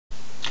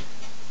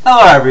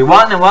Hello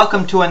everyone, and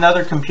welcome to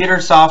another Computer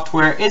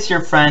Software is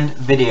Your Friend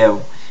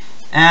video.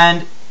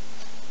 And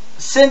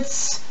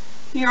since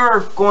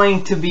you're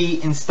going to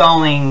be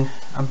installing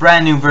a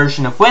brand new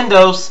version of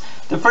Windows,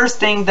 the first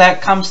thing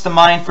that comes to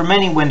mind for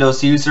many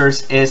Windows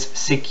users is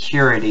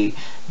security.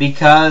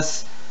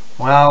 Because,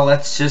 well,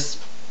 let's just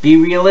be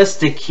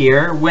realistic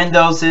here.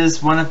 Windows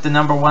is one of the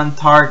 #1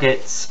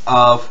 targets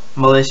of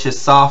malicious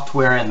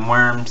software and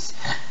worms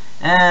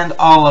and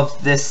all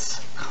of this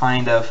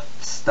kind of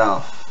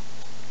stuff.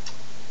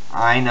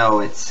 I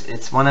know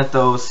it's one of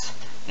those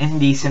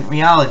indecent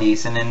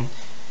realities, and in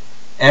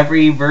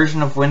every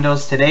version of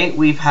Windows to date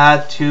we've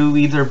had to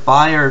either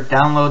buy or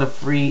download a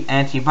free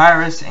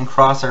antivirus and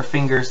cross our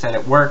fingers that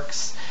it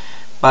works.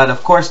 But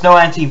of course no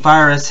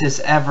antivirus is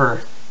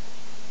ever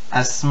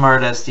as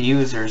smart as the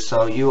user,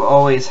 so you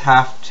always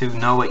have to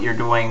know what you're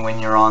doing when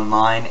you're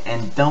online,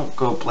 and don't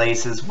go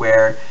places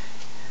where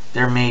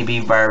there may be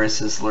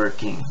viruses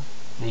lurking,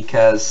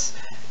 because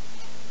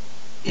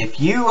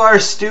if you are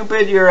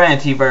stupid, your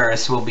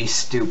antivirus will be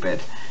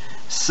stupid.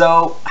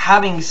 So,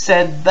 having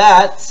said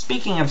that,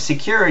 speaking of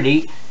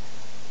security,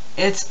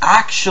 it's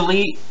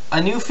actually a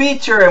new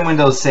feature in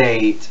Windows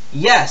 8.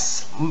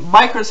 Yes,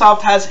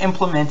 Microsoft has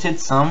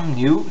implemented some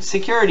new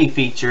security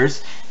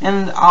features,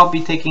 and I'll be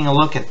taking a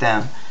look at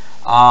them.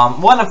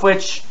 One of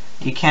which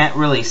you can't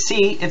really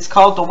see. It's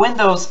called the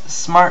Windows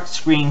Smart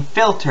Screen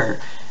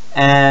Filter.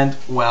 And,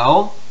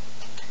 well,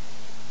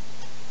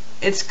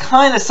 it's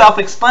kind of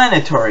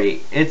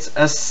self-explanatory. It's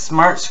a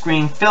smart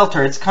screen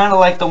filter. It's kind of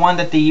like the one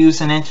that they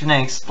use in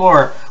Internet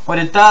Explorer. What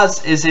it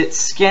does is it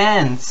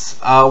scans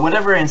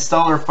whatever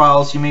installer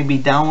files you may be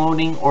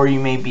downloading or you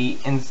may be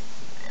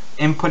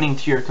inputting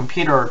to your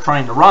computer or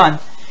trying to run.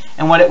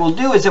 And what it will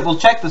do is it will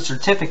check the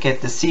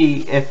certificate to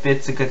see if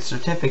it's a good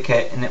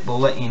certificate, and it will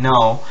let you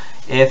know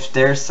if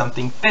there's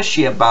something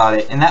fishy about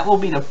it. And that will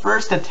be the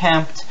first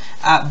attempt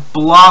at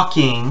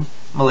blocking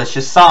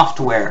malicious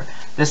software.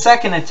 The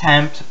second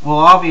attempt will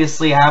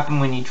obviously happen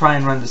when you try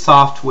and run the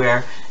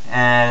software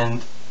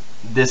and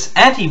this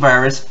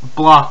antivirus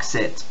blocks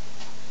it.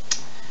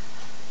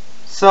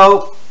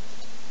 So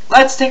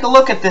let's take a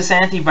look at this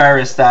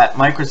antivirus that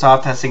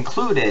Microsoft has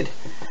included.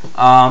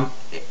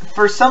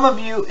 For some of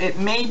you it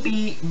may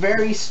be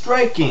very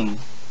striking,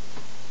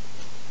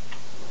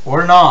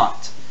 or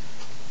not,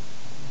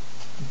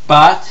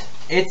 but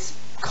it's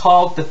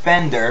called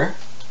Defender.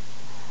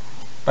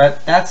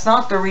 But that's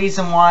not the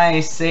reason why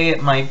I say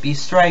it might be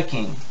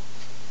striking.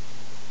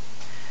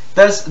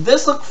 Does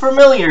this look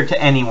familiar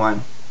to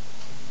anyone?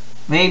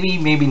 Maybe,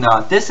 maybe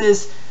not. This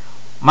is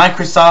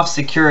Microsoft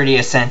Security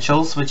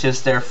Essentials, which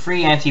is their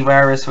free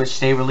antivirus which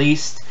they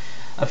released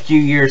a few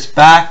years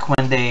back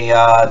when they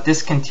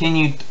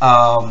discontinued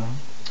Live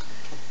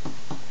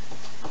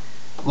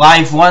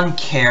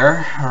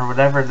OneCare, or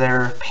whatever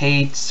their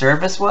paid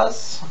service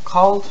was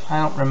called. I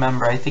don't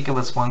remember. I think it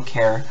was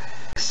OneCare.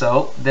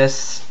 So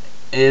this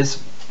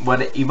is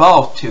what it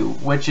evolved to,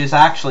 which is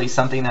actually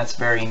something that's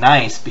very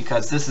nice,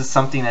 because this is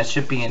something that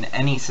should be in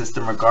any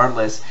system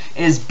regardless,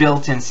 is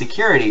built-in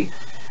security.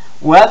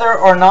 Whether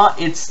or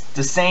not it's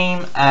the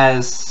same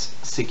as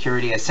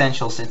Security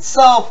Essentials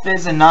itself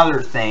is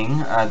another thing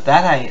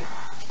that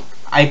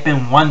I've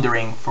been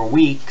wondering for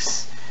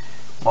weeks,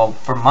 well,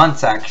 for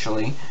months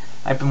actually.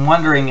 I've been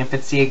wondering if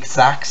it's the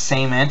exact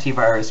same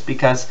antivirus,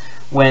 because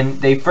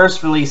when they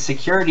first released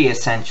Security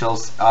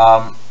Essentials,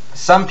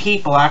 some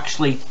people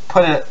actually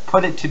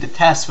put it to the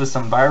test with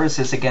some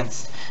viruses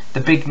against the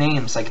big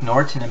names like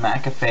Norton and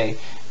McAfee,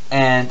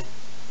 and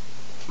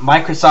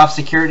Microsoft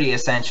Security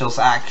Essentials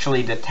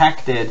actually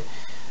detected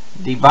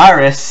the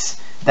virus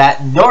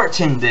that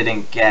Norton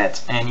didn't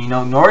get. And you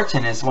know,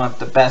 Norton is one of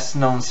the best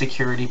known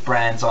security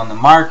brands on the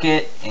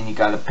market, and you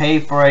gotta pay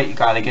for it, you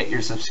gotta get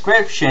your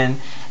subscription.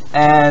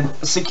 And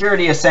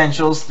Security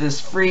Essentials, this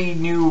free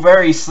new,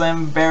 very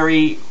slim,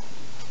 very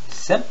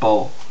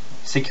simple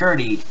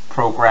security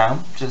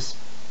program, just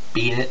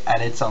beat it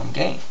at its own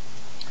game.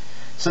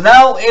 So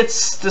now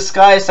it's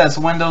disguised as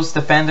Windows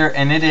Defender,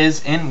 and it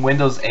is in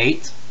Windows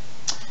 8.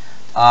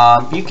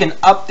 You can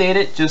update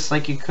it just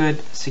like you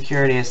could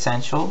Security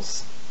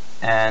Essentials,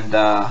 and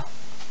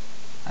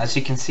as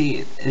you can see,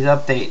 it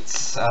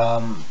updates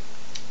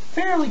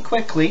fairly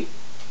quickly.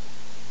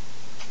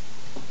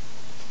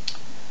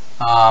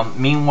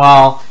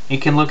 Meanwhile, you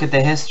can look at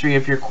the history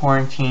of your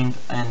quarantined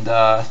and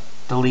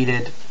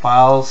deleted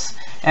files,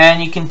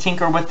 and you can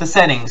tinker with the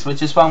settings,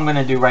 which is what I'm going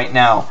to do right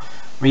now.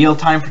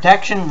 Real-time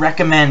protection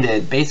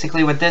recommended.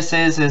 Basically what this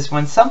is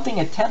when something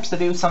attempts to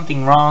do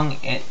something wrong,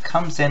 it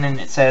comes in and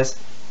it says,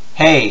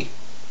 hey,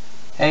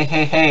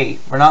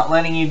 we're not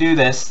letting you do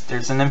this.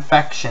 There's an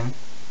infection.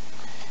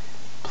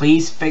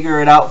 Please figure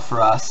it out for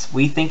us.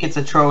 We think it's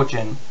a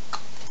Trojan.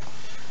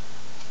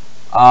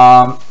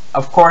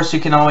 Of course, you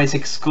can always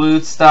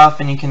exclude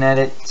stuff, and you can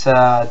edit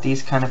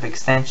these kind of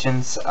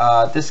extensions.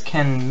 This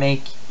can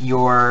make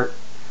your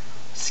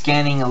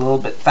scanning a little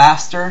bit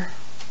faster,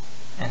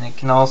 and it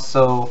can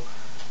also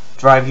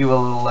drive you a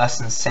little less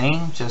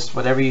insane. Just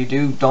whatever you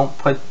do, don't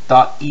put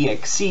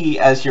 .exe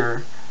as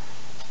your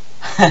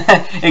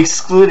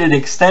excluded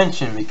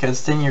extension,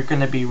 because then you're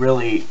going to be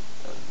really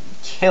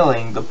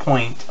killing the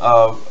point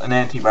of an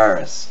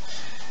antivirus.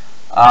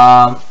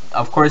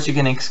 Of course, you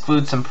can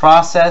exclude some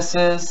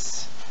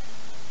processes.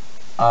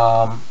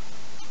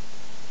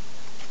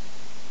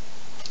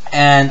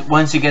 And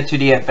once you get to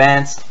the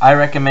advanced, I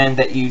recommend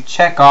that you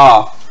check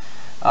off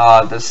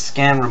the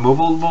scan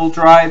removable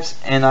drives,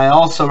 and I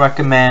also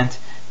recommend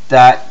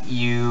that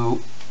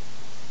you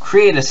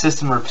create a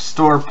system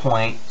restore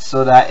point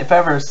so that if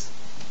ever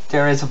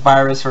there is a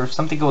virus or if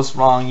something goes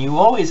wrong, you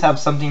always have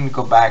something to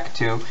go back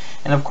to.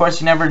 And of course,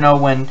 you never know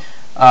when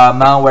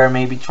malware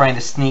may be trying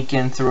to sneak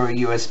in through a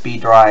USB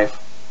drive.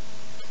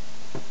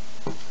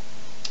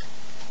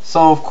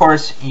 So of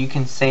course, you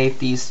can save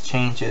these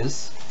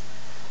changes.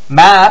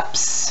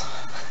 MAPS,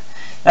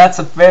 that's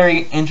a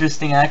very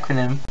interesting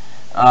acronym.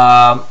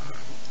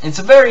 It's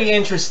a very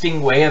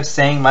interesting way of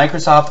saying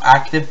Microsoft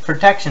Active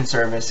Protection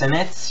Service, and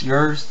it's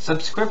your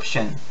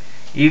subscription.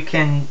 You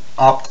can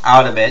opt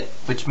out of it,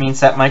 which means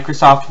that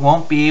Microsoft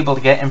won't be able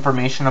to get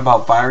information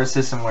about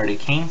viruses and where they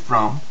came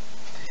from.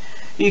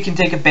 You can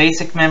take a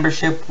basic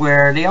membership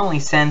where they only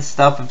send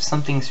stuff if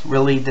something's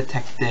really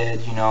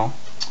detected, you know.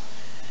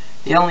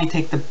 They only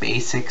take the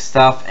basic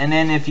stuff, and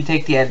then if you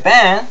take the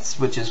advanced,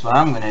 which is what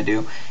I'm going to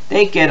do,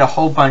 they get a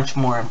whole bunch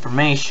more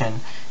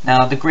information.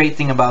 Now, the great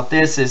thing about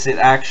this is it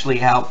actually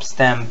helps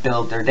them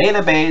build their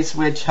database,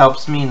 which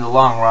helps me in the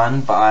long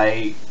run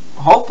by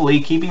hopefully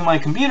keeping my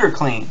computer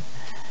clean.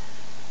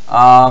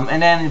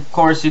 And then, of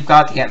course, you've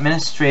got the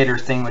administrator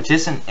thing, which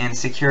isn't in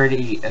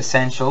Security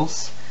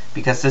Essentials,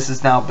 because this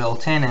is now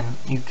built in, and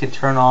you can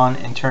turn on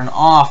and turn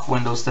off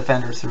Windows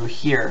Defender through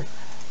here.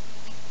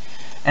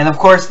 And of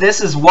course,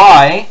 this is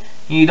why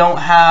you don't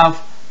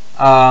have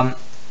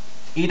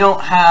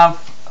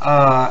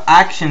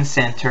Action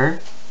Center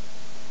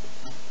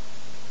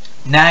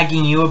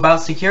nagging you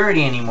about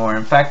security anymore.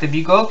 In fact, if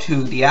you go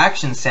to the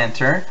Action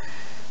Center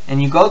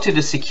and you go to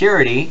the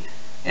security,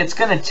 it's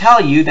going to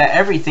tell you that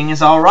everything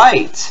is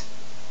alright.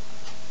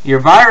 Your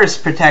virus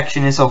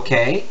protection is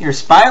okay, your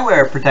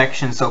spyware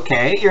protection is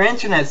okay, your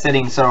internet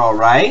settings are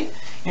alright,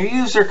 your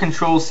user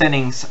control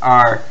settings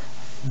are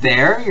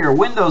there, your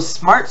Windows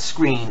Smart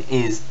Screen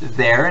is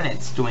there and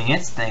it's doing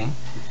its thing.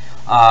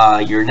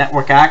 Your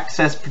network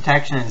access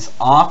protection is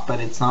off but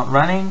it's not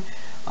running.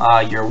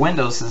 Your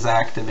Windows is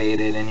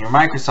activated and your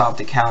Microsoft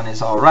account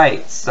is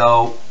alright.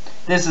 So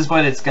this is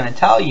what it's going to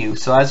tell you.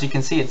 So as you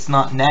can see, it's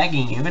not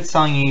nagging you, it's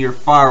telling you your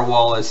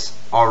firewall is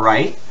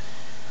alright.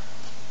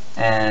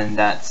 And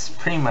that's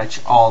pretty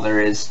much all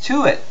there is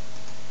to it,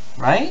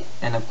 right?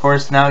 And of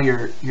course now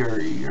your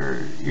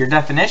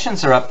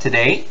definitions are up to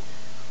date.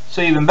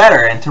 So even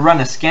better. And to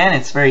run a scan,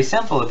 it's very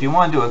simple. If you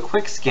want to do a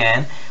quick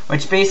scan,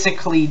 which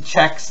basically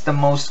checks the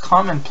most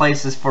common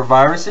places for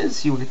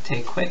viruses, you would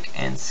take quick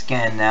and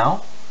scan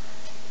now.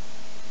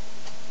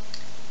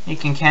 You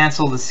can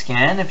cancel the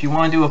scan. If you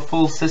want to do a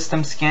full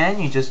system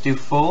scan, you just do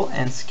full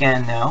and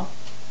scan now.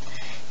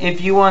 If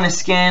you want to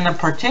scan a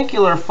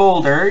particular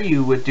folder,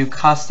 you would do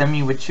custom.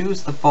 You would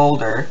choose the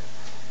folder.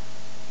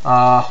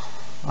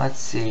 Let's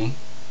see.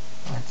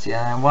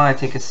 I want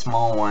to take a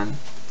small one.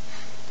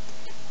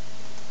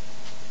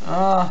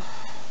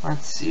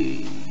 Let's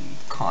see,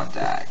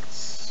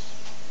 contacts.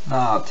 No,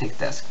 I'll take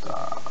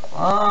desktop.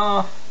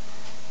 I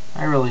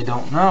really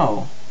don't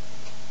know.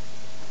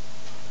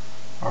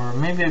 Or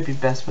maybe I'd be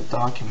best with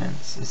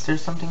documents. Is there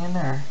something in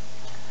there?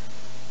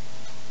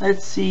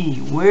 Let's see,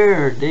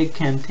 where did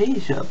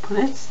Camtasia put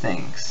its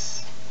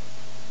things?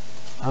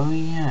 Oh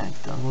yeah,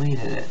 I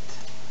deleted it.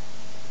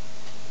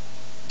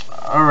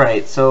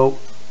 Alright, so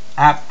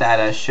app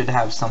data should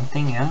have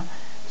something, yeah?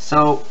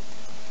 So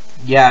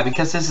yeah,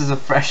 because this is a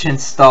fresh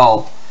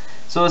install.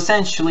 So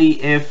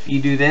essentially, if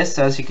you do this,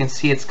 as you can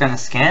see, it's going to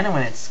scan, and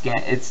when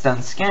it's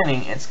done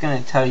scanning, it's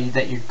going to tell you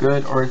that you're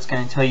good, or it's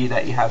going to tell you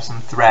that you have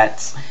some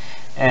threats.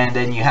 And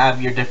then you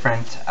have your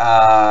different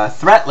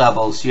threat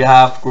levels. You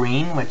have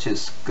green, which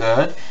is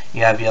good.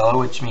 You have yellow,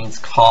 which means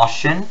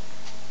caution.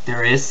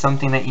 There is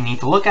something that you need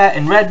to look at.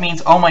 And red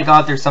means, oh my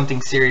god, there's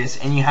something serious,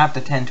 and you have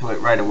to tend to it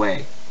right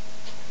away.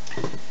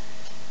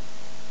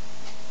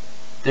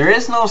 There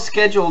is no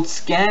scheduled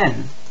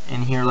scan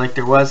in here like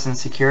there was in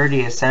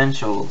Security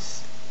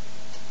Essentials.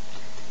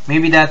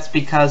 Maybe that's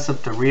because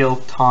of the real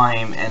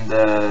time and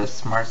the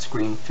smart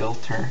screen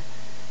filter,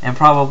 and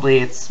probably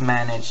it's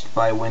managed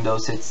by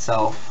Windows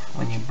itself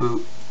when you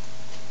boot.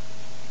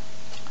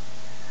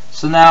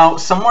 So now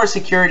some more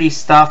security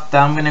stuff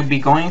that I'm going to be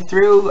going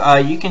through.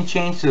 You can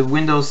change the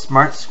Windows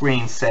Smart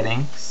Screen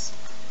settings,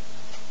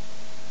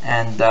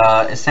 and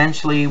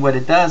essentially what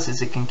it does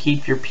is it can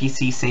keep your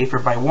PC safer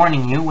by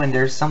warning you when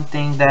there's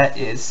something that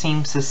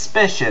seems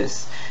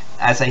suspicious.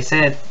 As I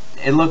said,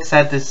 it looks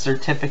at this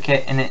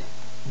certificate and it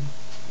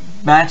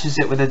matches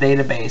it with a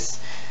database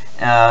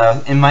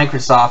in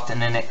Microsoft,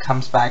 and then it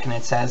comes back and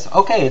it says,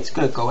 okay, it's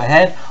good, go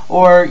ahead,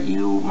 or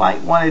you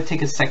might want to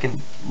take a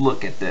second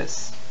look at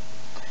this.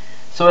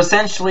 So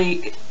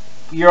essentially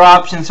your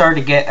options are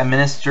to get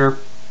administrator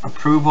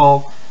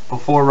approval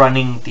before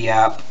running the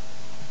app.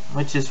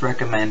 which is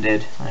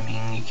recommended. I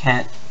mean, you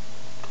can't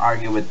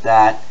argue with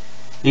that.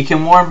 You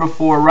can warn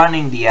before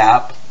running the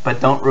app, but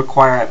don't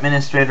require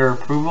administrator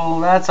approval.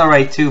 That's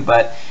alright too,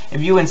 but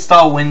if you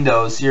install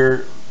Windows,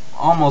 you're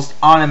almost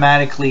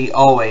automatically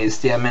always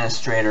the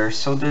administrator,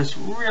 so there's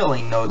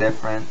really no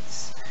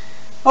difference.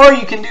 Or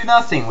you can do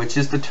nothing, which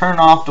is to turn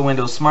off the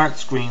Windows Smart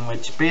Screen,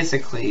 which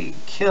basically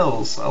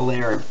kills a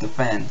layer of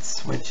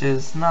defense, which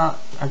is not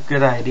a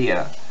good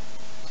idea.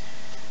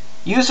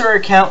 User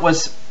account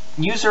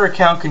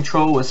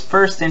control was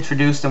first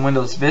introduced in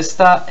Windows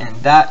Vista, and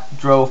that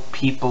drove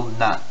people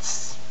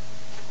nuts.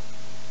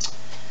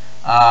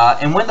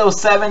 In Windows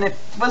 7 it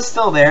was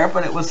still there,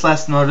 but it was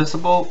less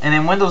noticeable, and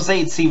in Windows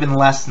 8 it's even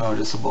less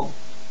noticeable.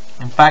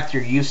 In fact,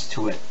 you're used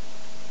to it.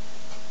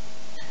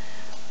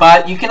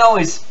 But you can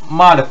always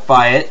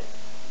modify it.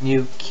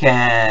 You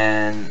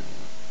can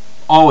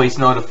always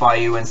notify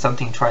you when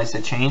something tries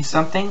to change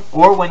something,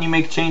 or when you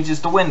make changes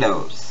to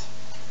Windows.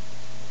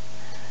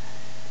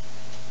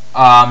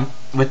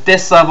 With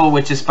this level,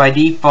 which is by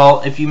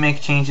default, if you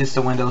make changes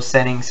to Windows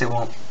settings, it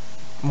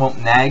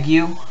won't nag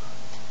you.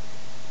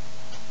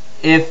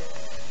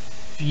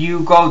 If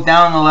you go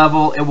down a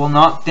level, it will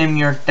not dim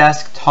your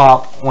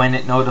desktop when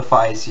it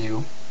notifies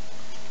you,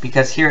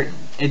 because here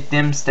it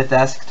dims the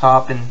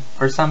desktop, and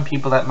for some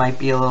people that might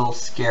be a little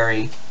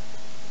scary.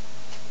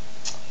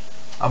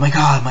 Oh my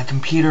god, my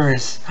computer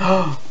is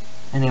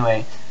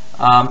anyway,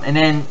 and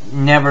then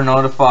never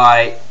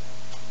notify.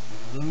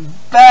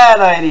 Bad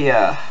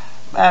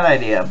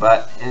idea,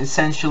 but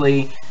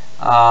essentially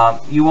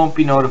you won't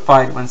be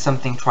notified when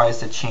something tries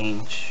to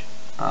change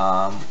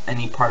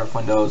any part of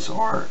Windows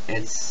or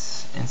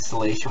its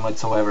installation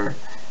whatsoever.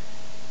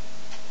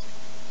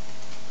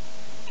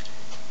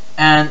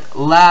 And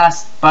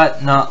last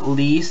but not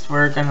least,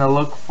 we're going to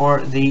look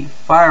for the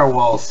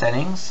firewall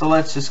settings. So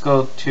let's just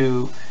go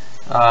to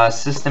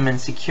System and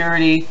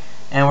Security,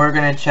 and we're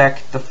going to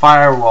check the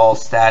firewall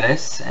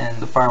status, and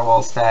the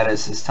firewall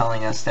status is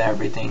telling us that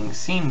everything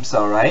seems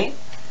alright.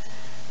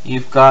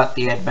 You've got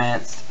the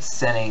advanced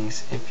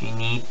settings if you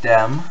need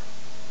them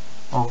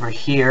over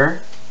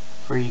here,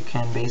 where you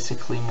can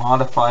basically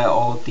modify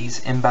all of these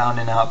inbound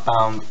and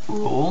outbound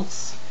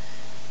rules.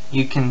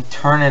 You can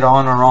turn it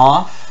on or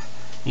off.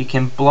 You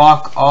can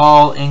block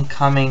all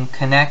incoming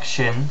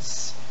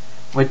connections,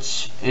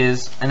 which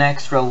is an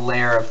extra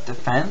layer of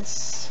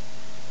defense.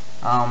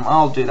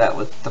 I'll do that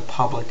with the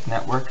public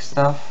network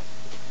stuff.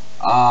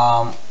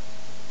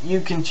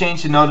 You can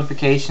change the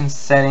notification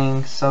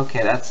settings.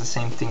 Okay, that's the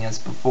same thing as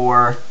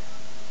before.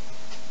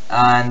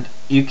 And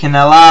you can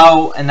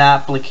allow an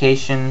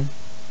application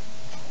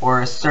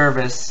or a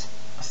service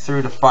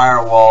through the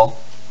firewall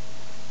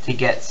to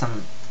get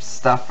some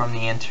stuff from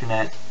the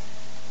internet.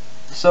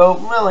 So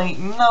really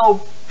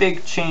no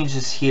big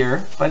changes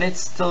here, but it's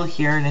still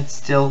here and it's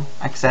still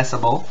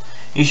accessible.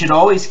 You should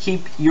always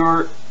keep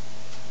your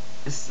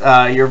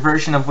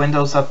version of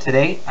Windows up to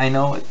date. I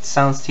know it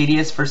sounds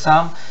tedious for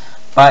some,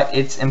 but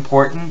it's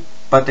important.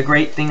 But the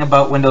great thing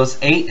about Windows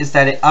 8 is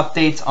that it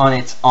updates on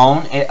its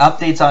own. It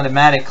updates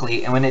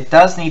automatically, and when it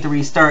does need to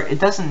restart, it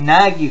doesn't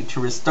nag you to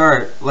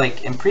restart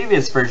like in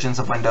previous versions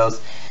of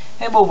Windows.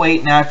 It will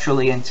wait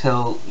naturally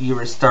until you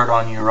restart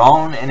on your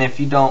own, and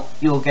if you don't,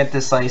 you'll get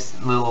this nice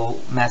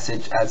little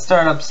message at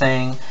startup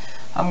saying,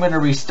 I'm going to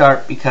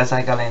restart because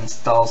I got to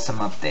install some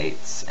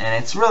updates.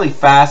 And it's really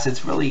fast,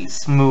 it's really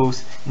smooth,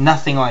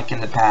 nothing like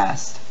in the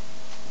past.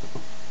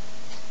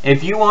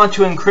 If you want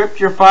to encrypt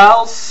your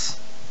files,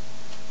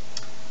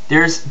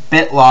 there's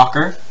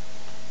BitLocker,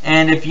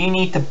 and if you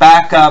need to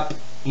back up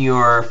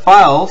your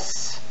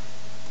files,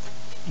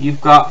 you've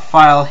got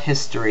File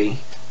History,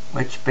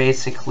 which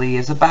basically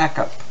is a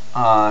backup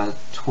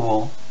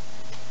tool.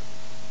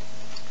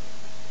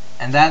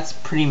 And that's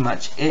pretty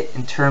much it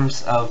in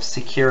terms of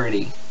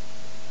security.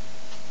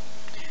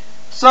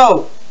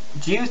 So,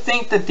 do you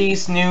think that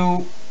these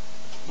new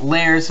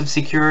layers of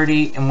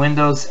security in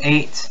Windows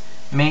 8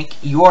 make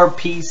your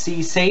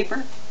PC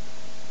safer?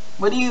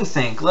 What do you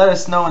think? Let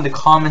us know in the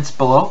comments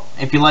below.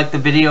 If you like the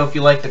video, if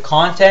you like the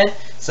content,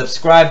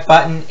 subscribe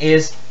button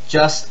is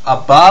just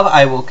above.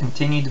 I will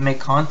continue to make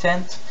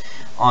content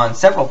on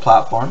several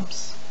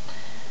platforms.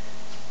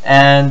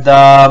 And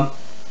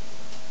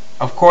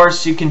of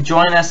course, you can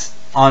join us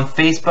on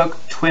Facebook,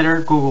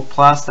 Twitter, Google+.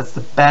 That's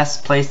the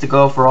best place to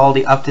go for all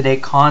the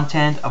up-to-date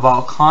content of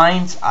all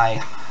kinds.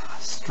 I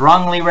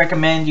strongly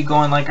recommend you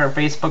go and like our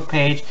Facebook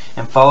page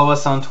and follow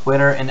us on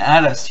Twitter and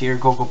add us to your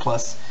Google+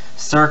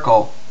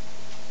 circle.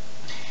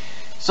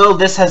 So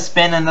this has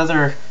been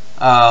another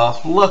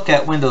look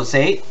at Windows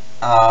 8.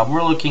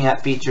 We're looking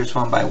at features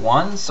one by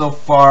one. So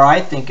far,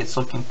 I think it's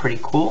looking pretty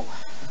cool.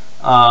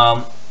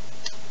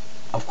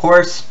 Of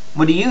course,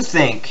 what do you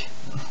think?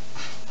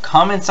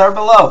 Comments are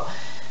below.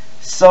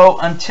 So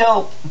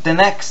until the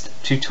next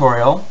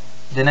tutorial,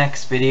 the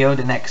next video,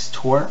 the next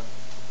tour,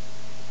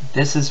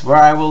 this is where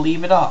I will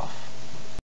leave it off.